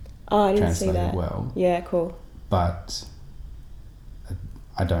MCA I didn't see that. Well. Cool. But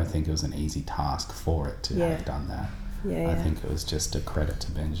I don't think it was an easy task for it to have done that. I think it was just a credit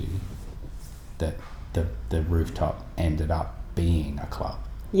to Benji that the rooftop ended up being a club.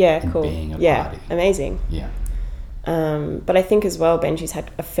 Cool. Being a party. Amazing. But I think as well Benji's had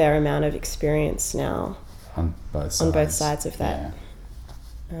a fair amount of experience now on both sides of that.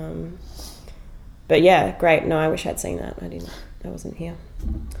 But great. No, I wish I'd seen that. I wasn't here.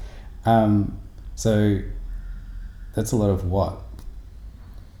 So that's a lot of what.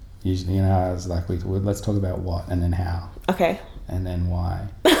 Usually, I was like, let's talk about what and then how. Okay. and then why?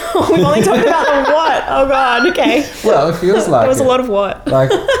 We've only talked about the what. Oh God. Okay. Well, it feels like there was a lot of what. Like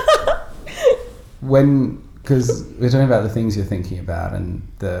because we're talking about the things you're thinking about and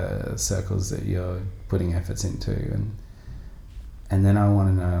the circles that you're putting efforts into, and then I want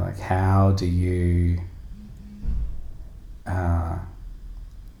to know, like, how do you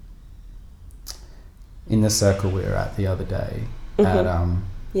in the circle we were at the other day at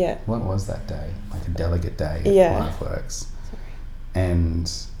what was that day? Like a delegate day at LifeWorks.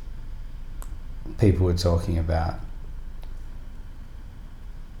 And people were talking about,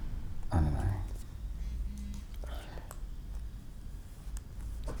 I don't know,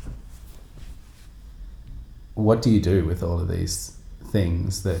 what do you do with all of these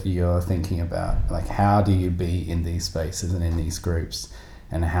things that you're thinking about? Like, how do you be in these spaces and in these groups,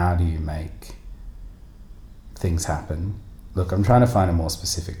 and how do you make things happen? Look, I'm trying to find a more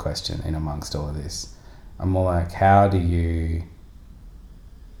specific question in amongst all of this. I'm more like, how do you,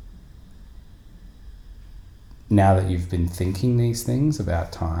 now that you've been thinking these things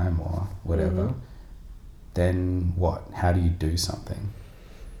about time or whatever, then what? How do you do something?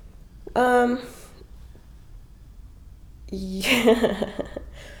 Yeah.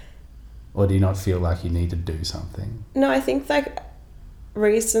 Or do you not feel like you need to do something? No, I think like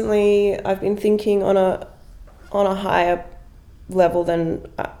recently I've been thinking on a higher level than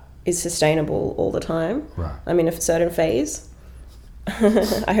is sustainable all the time. Right. I'm in a certain phase.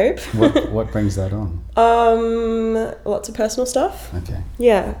 I hope. What brings that on? Lots of personal stuff. Okay.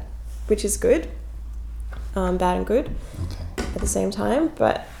 Yeah, which is good. Bad and good. Okay. At the same time,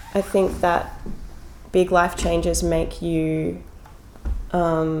 but I think that big life changes make you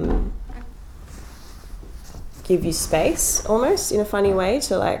give you space almost in a funny way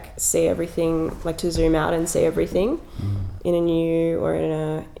to like see everything, like to zoom out and see everything in a new or in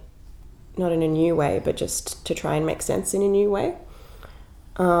a not in a new way, but just to try and make sense in a new way.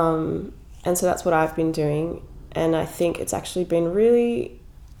 And so that's what I've been doing, and I think it's actually been really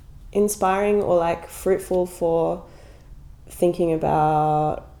inspiring or like fruitful for thinking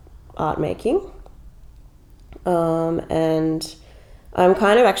about art making. And I'm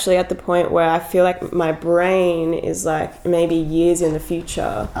kind of actually at the point where I feel like my brain is like maybe years in the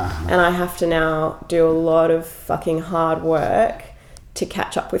future, and I have to now do a lot of fucking hard work to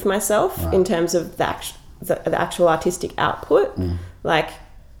catch up with myself in terms of the actual artistic output. Like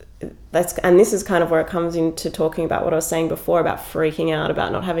and this is kind of where it comes into talking about what I was saying before about freaking out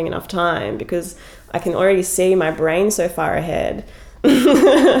about not having enough time, because I can already see my brain so far ahead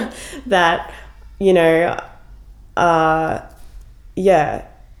that, you know,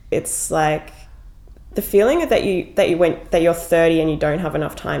 it's like the feeling that you're 30 and you don't have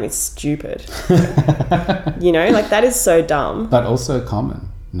enough time is stupid. You know, like that is so dumb. But also common,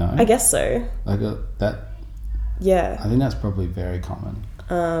 no? I guess so. Like that. Yeah. I think that's probably very common.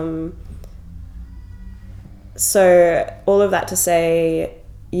 So all of that to say,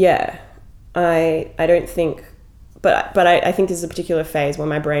 yeah, I don't think, but I think this is a particular phase where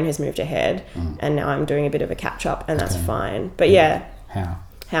my brain has moved ahead, and now I'm doing a bit of a catch up, and that's fine. But yeah.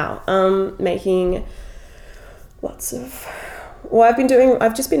 How? Making lots of. Well,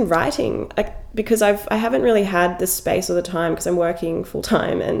 I've just been writing, because I haven't really had the space or the time, because I'm working full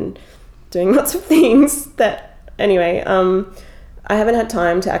time and doing lots of things that, anyway, I haven't had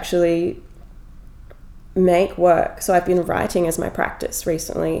time to actually make work. So I've been writing as my practice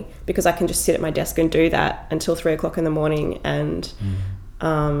recently, because I can just sit at my desk and do that until 3:00 in the morning, and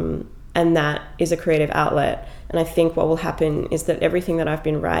that is a creative outlet. And I think what will happen is that everything that I've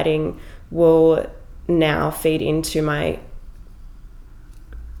been writing will now feed into my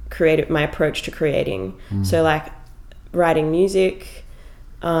approach to creating. So like writing music,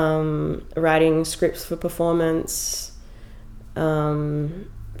 writing scripts for performance,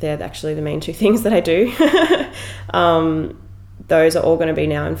 they're actually the main two things that I do. Those are all going to be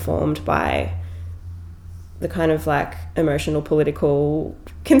now informed by the kind of like emotional, political,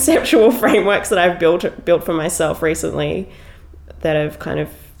 conceptual frameworks that I've built for myself recently, that have kind of,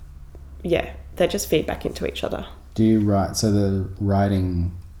 they just feed back into each other. Do you write, so the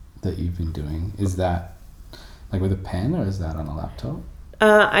writing that you've been doing, is that like with a pen or is that on a laptop?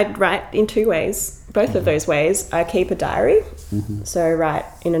 I write in two ways. Both of those ways. I keep a diary, so I write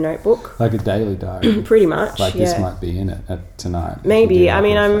in a notebook. Like a daily diary? Pretty much, like this might be in it tonight. Maybe. I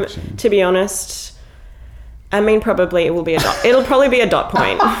mean, to be honest, probably it'll probably be a dot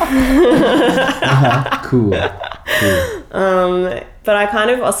point. Cool. But I kind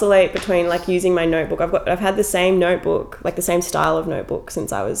of oscillate between like using my notebook. I've had the same notebook, like the same style of notebook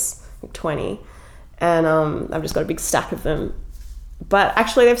since I was 20, and I've just got a big stack of them. But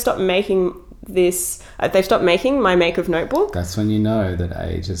actually, they've stopped making this. They've stopped making my Make of notebook. That's when you know that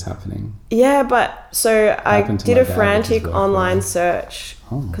age is happening. Yeah, but so I Happened to did my a dad, frantic which is online well. search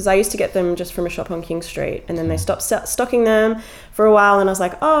Oh. because I used to get them just from a shop on King Street, and then they stopped stocking them for a while, and I was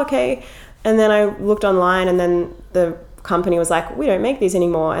like, oh, okay. And then I looked online, and then the company was like, we don't make these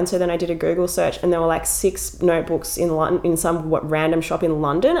anymore. And so then I did a Google search, and there were like 6 notebooks in in some random shop in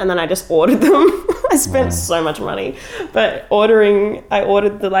London, and then I just ordered them. I spent so much money, but I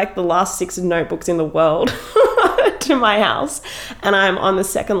ordered the last 6 notebooks in the world to my house, and I'm on the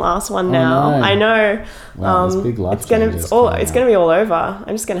second last one now. no. I know. Wow, there's big life it's changes gonna coming be all over.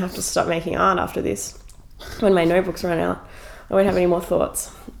 I'm just gonna have to stop making art after this when my notebooks run out. I won't have any more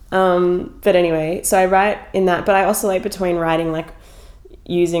thoughts. But anyway, so I write in that, but I oscillate between writing, like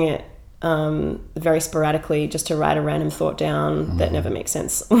using it very sporadically just to write a random thought down that never makes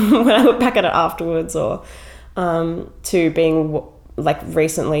sense when I look back at it afterwards, or to being like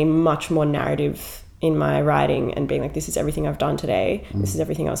recently much more narrative in my writing and being like, this is everything I've done today. This is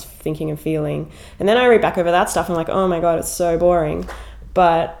everything I was thinking and feeling. And then I read back over that stuff and I'm like, oh my God, it's so boring.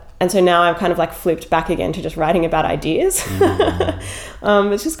 And so now I'm kind of like flipped back again to just writing about ideas.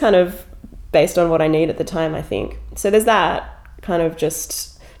 It's just kind of based on what I need at the time, I think. So there's that kind of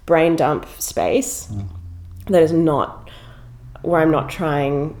just brain dump space that is not where I'm not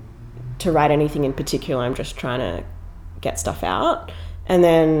trying to write anything in particular. I'm just trying to get stuff out. And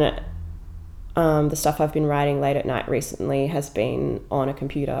then the stuff I've been writing late at night recently has been on a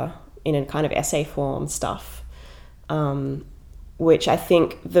computer in a kind of essay form stuff, which I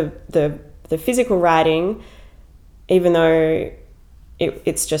think the physical writing, even though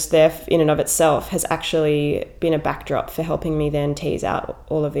it's just there in and of itself, has actually been a backdrop for helping me then tease out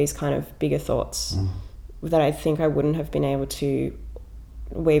all of these kind of bigger thoughts that I think I wouldn't have been able to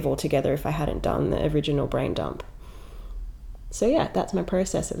weave all together if I hadn't done the original brain dump. So yeah, that's my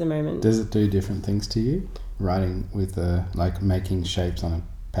process at the moment. Does it do different things to you? Writing with like making shapes on a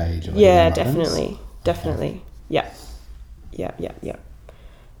page? Or Yeah, lines? definitely. Definitely. Yeah.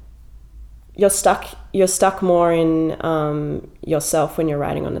 You're stuck more in yourself when you're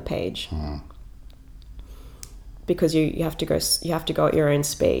writing on the page. Because you have to go at your own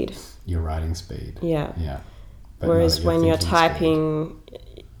speed. Your writing speed. Yeah. Yeah. But Whereas when you're thinking typing,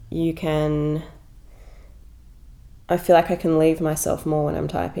 you can... I feel like I can leave myself more when I'm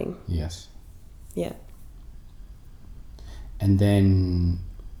typing. Yes. Yeah. And then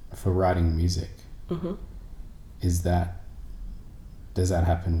for writing music, does that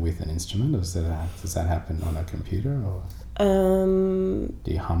happen with an instrument, or does that happen on a computer, or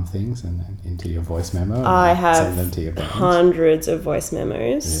do you hum things and then into your voice memo and I have send them to your band? hundreds of voice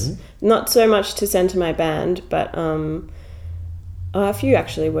memos. Really? Not so much to send to my band, but a few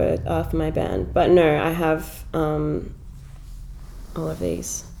actually were for my band. But no, I have all of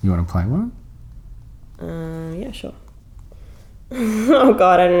these. You want to play one? Yeah, sure. Oh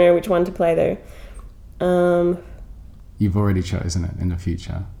God, I don't know which one to play though. You've already chosen it in the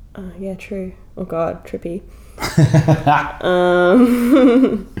future. Yeah, true. Oh God, trippy.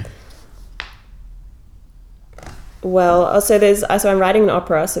 Well, so I'm writing an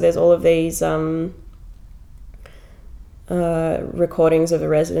opera, so there's all of these recordings of the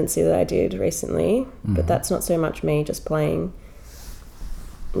residency that I did recently, but that's not so much me just playing.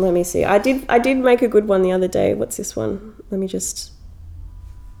 Let me see. I did make a good one the other day. What's this one? This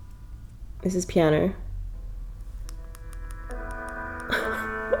is piano.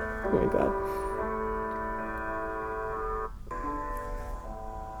 Oh my God.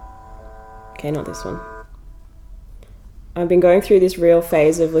 Okay, not this one. I've been going through this real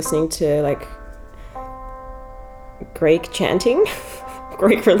phase of listening to like Greek chanting,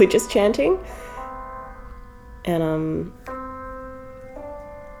 Greek religious chanting, and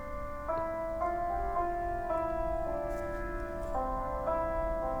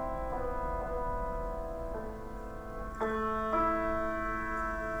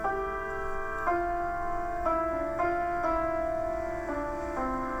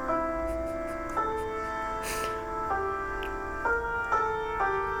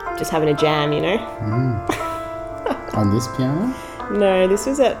just having a jam, you know. On this piano? No, this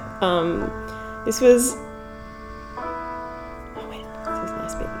was at this was. Oh wait, this is a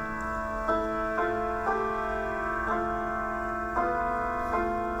nice bit.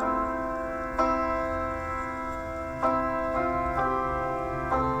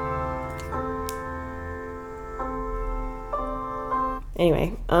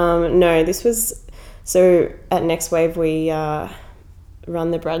 Anyway, no, this was so at Next Wave we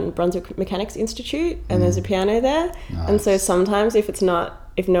run the Brunswick Mechanics Institute, and there's a piano there. Nice. And so sometimes if no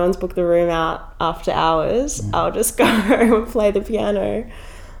one's booked the room out after hours, I'll just go and play the piano.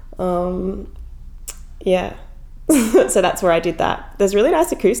 Yeah. So that's where I did that. There's really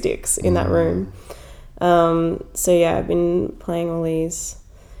nice acoustics in that room. So yeah, I've been playing all these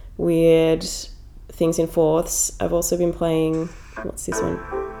weird things in fourths. I've also been playing, what's this one?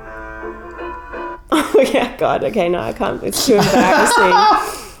 Oh yeah, God, okay, no, I can't, it's too embarrassing.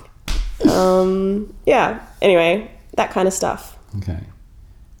 Yeah, anyway, that kind of stuff. Okay.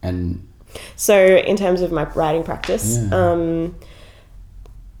 And so in terms of my writing practice,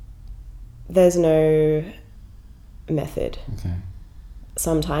 there's no method. Okay.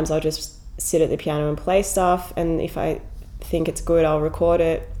 Sometimes I'll just sit at the piano and play stuff, and if I think it's good, I'll record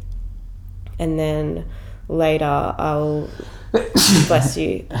it, and then later I'll bless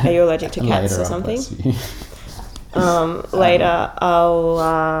you. Are you allergic to cats or something? Later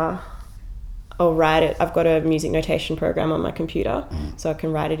I'll write it. I've got a music notation program on my computer, so I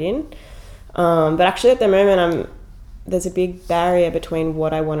can write it in. But actually, at the moment, there's a big barrier between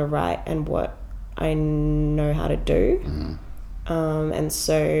what I want to write and what I know how to do. And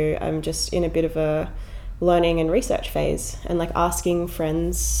so I'm just in a bit of a learning and research phase, and like asking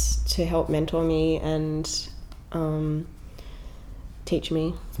friends to help mentor me and teach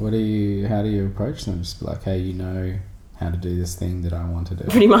me. How do you approach them? Just be like, hey, you know how to do this thing that I want to do?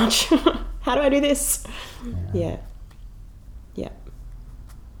 Pretty much. How do I do this? Yeah.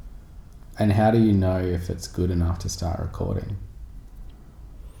 And how do you know if it's good enough to start recording?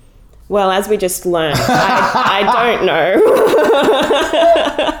 Well, as we just learned, I don't know.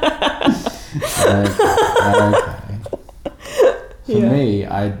 Okay. For me,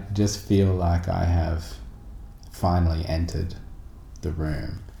 I just feel like I have finally entered the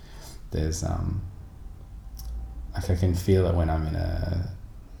room. There's like I can feel it when I'm in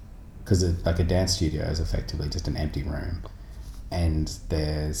because like a dance studio is effectively just an empty room, and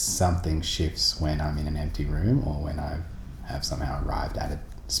there's something shifts when I'm in an empty room or when I have somehow arrived at a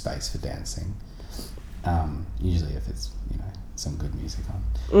space for dancing. Usually if it's some good music on,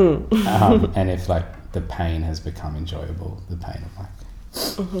 and if like the pain has become enjoyable, the pain of like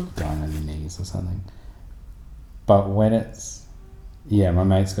going on your knees or something. But when it's my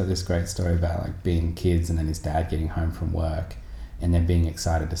mate's got this great story about like being kids and then his dad getting home from work and then being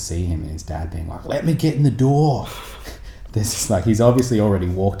excited to see him and his dad being like, let me get in the door. There's just like, he's obviously already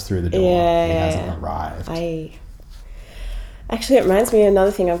walked through the door. He hasn't arrived. Actually, it reminds me of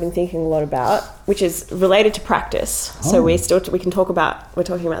another thing I've been thinking a lot about, which is related to practice. So we're talking about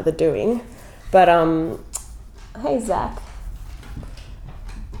the doing, but hey Zach,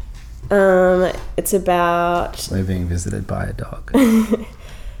 it's about we're being visited by a dog.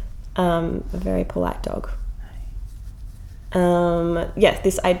 A very polite dog.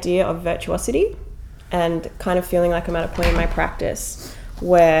 This idea of virtuosity, and kind of feeling like I'm at a point in my practice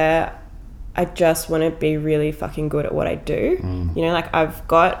where I just want to be really fucking good at what I do. Like I've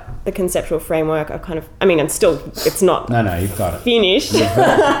got the conceptual framework. It's not you've got it finished. You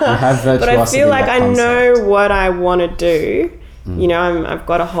have virtuosity. But I feel like I concept. know what I want to do. I've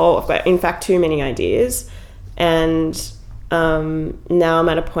got in fact too many ideas, and now I'm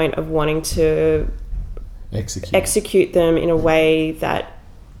at a point of wanting to execute them in a way that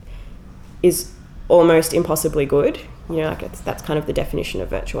is almost impossibly good. That's kind of the definition of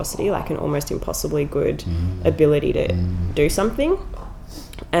virtuosity, like an almost impossibly good ability to do something.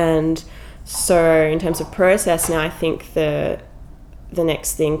 And so in terms of process now, I think the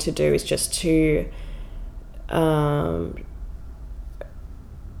next thing to do is just to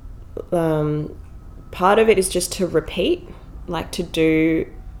part of it is just to repeat, like to do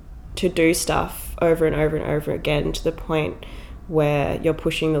stuff over and over and over again to the point where you're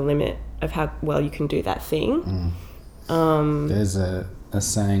pushing the limit of how well you can do that thing. There's a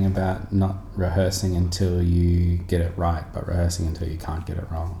saying about not rehearsing until you get it right, but rehearsing until you can't get it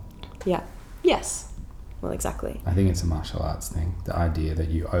wrong. Yeah. Yes. Well, exactly. I think it's a martial arts thing. The idea that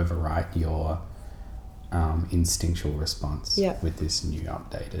you overwrite your instinctual response with this new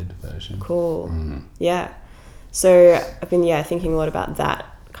updated version. Cool. Yeah. So I've been thinking a lot about that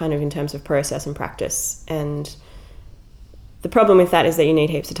kind of in terms of process and practice, and the problem with that is that you need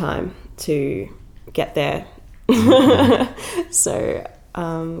heaps of time to get there. So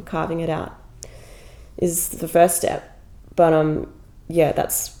carving it out is the first step, but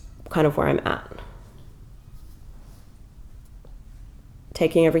that's kind of where I'm at,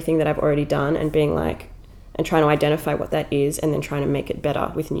 taking everything that I've already done and being like, and trying to identify what that is, and then trying to make it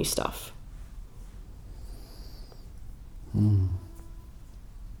better with new stuff. Well,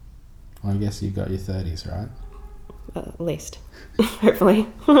 I guess you got your 30s, right? At least. Hopefully.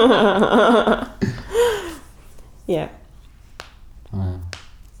 Yeah.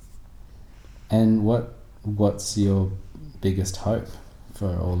 And what's your biggest hope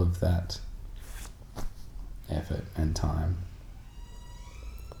for all of that effort and time?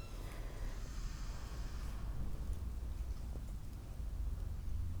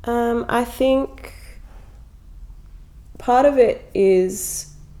 I think part of it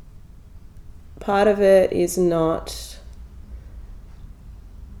is that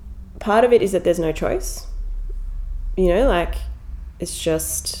there's no choice. You know, like, it's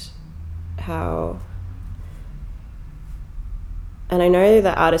just how... And I know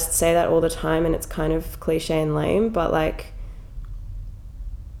that artists say that all the time and it's kind of cliche and lame, but like,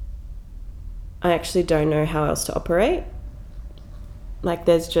 I actually don't know how else to operate. Like,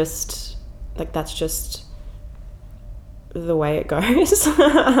 there's just, like, that's just the way it goes.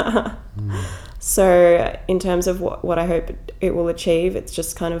 So in terms of what I hope it will achieve, it's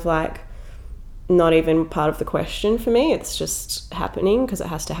just kind of like not even part of the question for me. It's just happening because it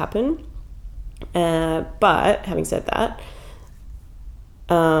has to happen. But having said that,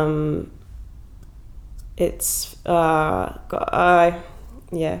 it's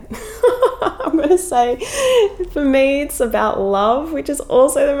yeah. I'm gonna say, for me, it's about love, which is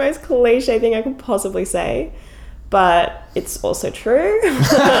also the most cliche thing I could possibly say, but it's also true. Yeah.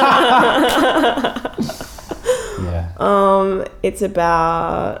 It's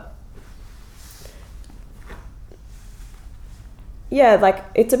about, like,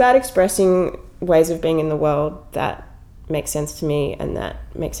 it's about expressing ways of being in the world that make sense to me and that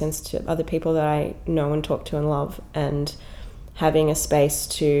make sense to other people that I know and talk to and love, and having a space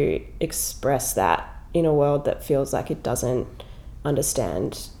to express that in a world that feels like it doesn't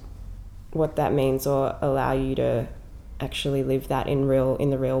understand what that means or allow you to actually live that in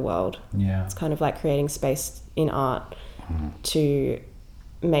the real world. Yeah. It's kind of like creating space in art to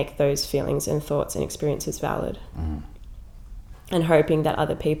make those feelings and thoughts and experiences valid. And hoping that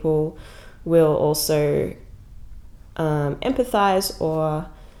other people will also empathize or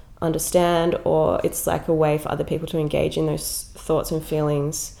understand, or it's like a way for other people to engage in those thoughts and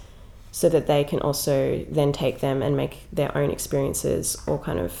feelings so that they can also then take them and make their own experiences or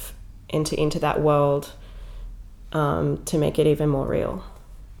kind of enter into that world to make it even more real.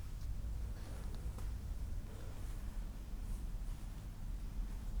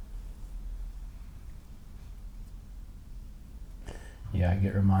 Yeah, I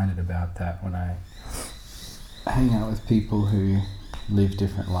get reminded about that when I hang out with people who live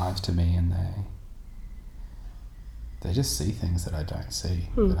different lives to me, and they just see things that I don't see,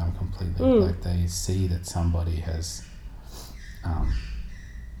 that I'm completely like, they see that somebody has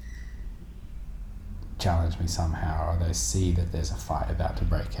challenged me somehow, or they see that there's a fight about to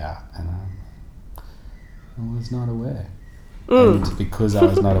break out, and I was not aware. And because I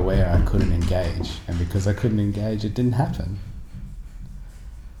was not aware, I couldn't engage, and because I couldn't engage, it didn't happen,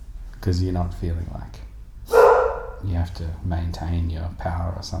 because you're not feeling like you have to maintain your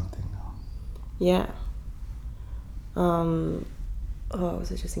power or something. Yeah. What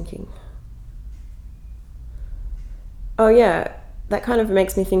was I just thinking? Oh yeah, that kind of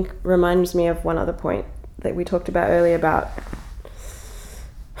makes me think, reminds me of one other point that we talked about earlier about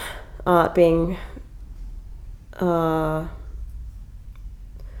art being for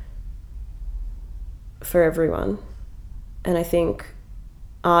everyone. And I think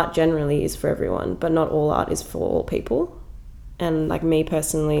art generally is for everyone, but not all art is for all people. And like me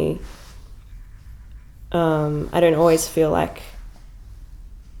personally, I don't always feel like,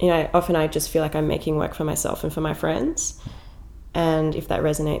 you know, often I just feel like I'm making work for myself and for my friends. And if that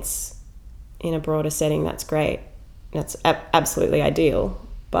resonates in a broader setting, that's great. That's absolutely ideal.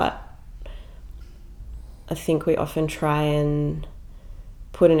 But I think we often try and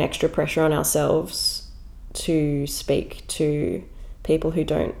put an extra pressure on ourselves to speak to people who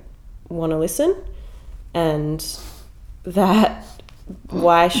don't want to listen, and that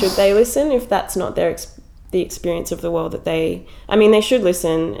why should they listen if that's not their the experience of the world that they should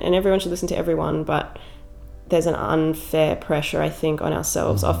listen, and everyone should listen to everyone, but there's an unfair pressure, I think, on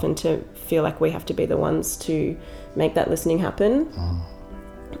ourselves often to feel like we have to be the ones to make that listening happen.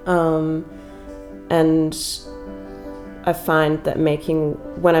 And I find that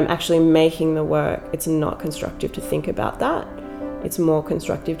when I'm actually making the work, it's not constructive to think about that. It's more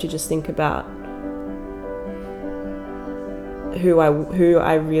constructive to just think about who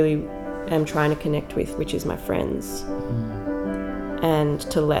I really am trying to connect with, which is my friends, and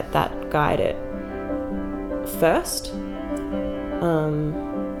to let that guide it first.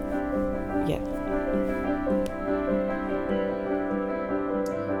 Yeah.